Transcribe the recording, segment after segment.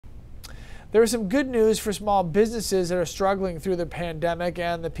There is some good news for small businesses that are struggling through the pandemic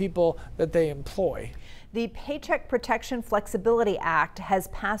and the people that they employ. The Paycheck Protection Flexibility Act has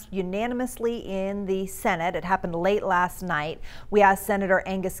passed unanimously in the Senate. It happened late last night. We asked Senator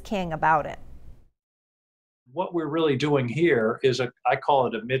Angus King about it. What we're really doing here is I call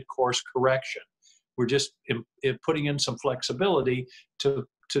it a mid-course correction. We're just putting in some flexibility to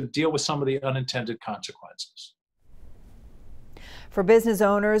deal with some of the unintended consequences. For business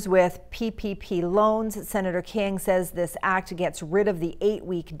owners with PPP loans, Senator King says this act gets rid of the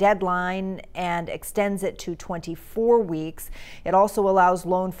 8-week deadline and extends it to 24 weeks. It also allows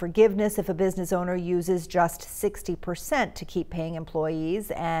loan forgiveness if a business owner uses just 60% to keep paying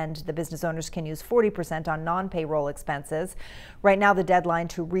employees, and the business owners can use 40% on non-payroll expenses. Right now, the deadline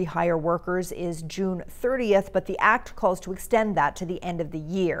to rehire workers is June 30th, but the act calls to extend that to the end of the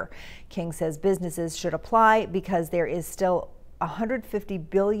year. King says businesses should apply because there is still $150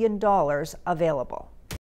 billion available.